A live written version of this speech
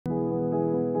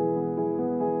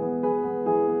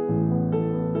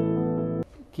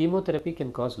Chemotherapy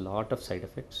can cause a lot of side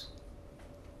effects.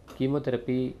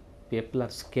 Chemotherapy, people are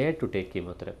scared to take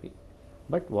chemotherapy.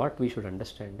 But what we should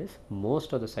understand is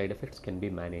most of the side effects can be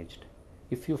managed.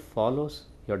 If you follow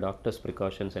your doctor's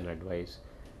precautions and advice,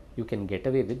 you can get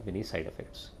away with many side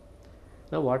effects.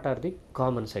 Now, what are the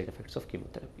common side effects of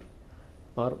chemotherapy?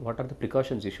 Or what are the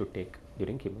precautions you should take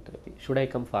during chemotherapy? Should I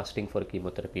come fasting for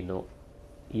chemotherapy? No.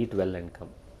 Eat well and come.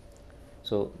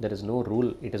 So there is no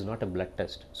rule, it is not a blood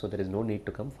test. So there is no need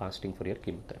to come fasting for your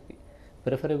chemotherapy.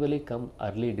 Preferably come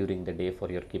early during the day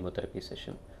for your chemotherapy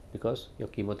session, because your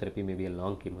chemotherapy may be a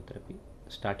long chemotherapy.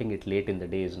 Starting it late in the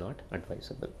day is not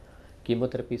advisable.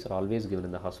 Chemotherapies are always given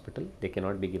in the hospital. They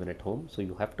cannot be given at home. So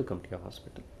you have to come to your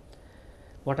hospital.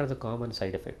 What are the common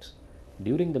side effects?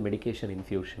 During the medication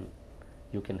infusion,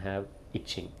 you can have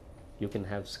itching, you can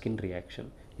have skin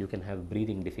reaction, you can have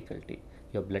breathing difficulty,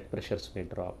 your blood pressures may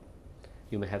drop,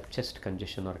 you may have chest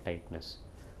congestion or tightness.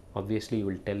 Obviously, you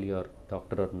will tell your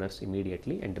doctor or nurse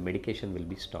immediately and the medication will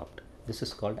be stopped. This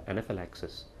is called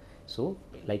anaphylaxis. So,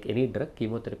 like any drug,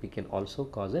 chemotherapy can also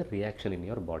cause a reaction in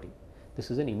your body. This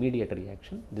is an immediate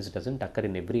reaction. This doesn't occur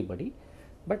in everybody,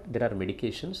 but there are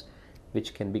medications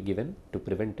which can be given to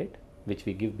prevent it, which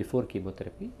we give before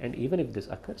chemotherapy, and even if this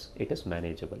occurs, it is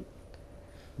manageable.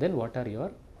 Then what are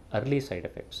your early side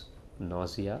effects?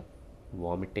 Nausea,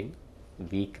 vomiting,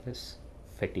 weakness,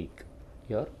 fatigue,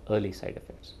 your early side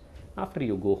effects. After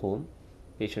you go home,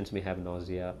 patients may have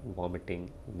nausea,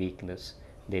 vomiting, weakness,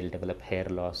 they'll develop hair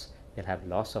loss, they'll have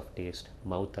loss of taste,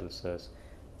 mouth ulcers,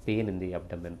 pain in the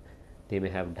abdomen, they may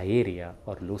have diarrhea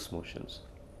or loose motions.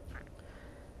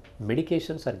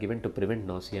 Medications are given to prevent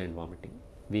nausea and vomiting.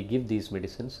 We give these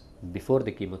medicines before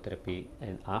the chemotherapy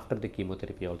and after the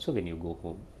chemotherapy also when you go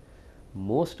home.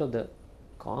 Most of the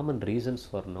common reasons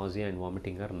for nausea and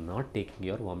vomiting are not taking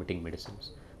your vomiting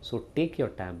medicines. So take your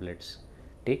tablets,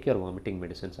 take your vomiting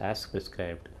medicines as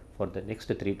prescribed for the next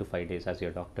 3 to 5 days as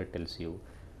your doctor tells you.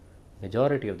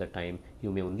 Majority of the time you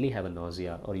may only have a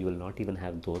nausea or you will not even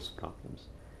have those problems.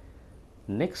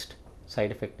 Next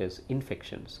side effect is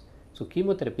infections. So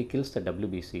chemotherapy kills the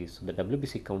WBCs. So the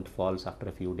WBC count falls after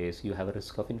a few days. You have a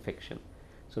risk of infection.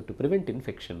 So to prevent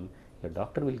infection, your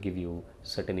doctor will give you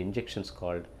certain injections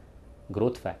called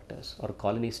growth factors or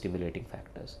colony stimulating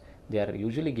factors. They are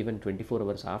usually given 24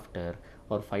 hours after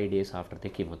or 5 days after the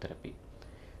chemotherapy.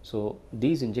 So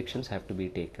these injections have to be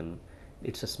taken.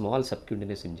 It's a small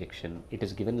subcutaneous injection. It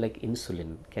is given like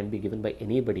insulin, can be given by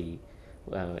anybody,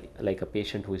 like a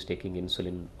patient who is taking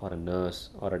insulin or a nurse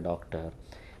or a doctor.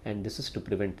 And this is to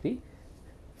prevent the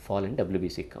fall in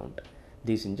WBC count.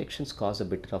 These injections cause a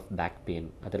bit of back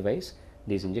pain. Otherwise,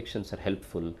 these injections are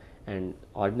helpful, and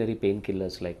ordinary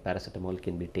painkillers like paracetamol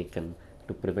can be taken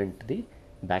to prevent the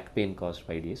back pain caused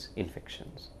by these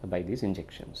infections, by these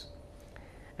injections.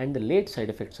 And the late side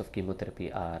effects of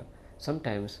chemotherapy are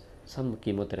sometimes some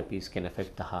chemotherapies can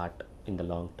affect the heart in the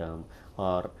long term,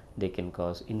 or they can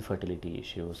cause infertility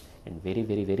issues, and very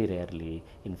rarely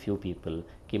in few people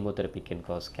chemotherapy can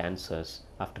cause cancers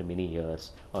after many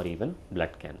years or even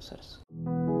blood cancers.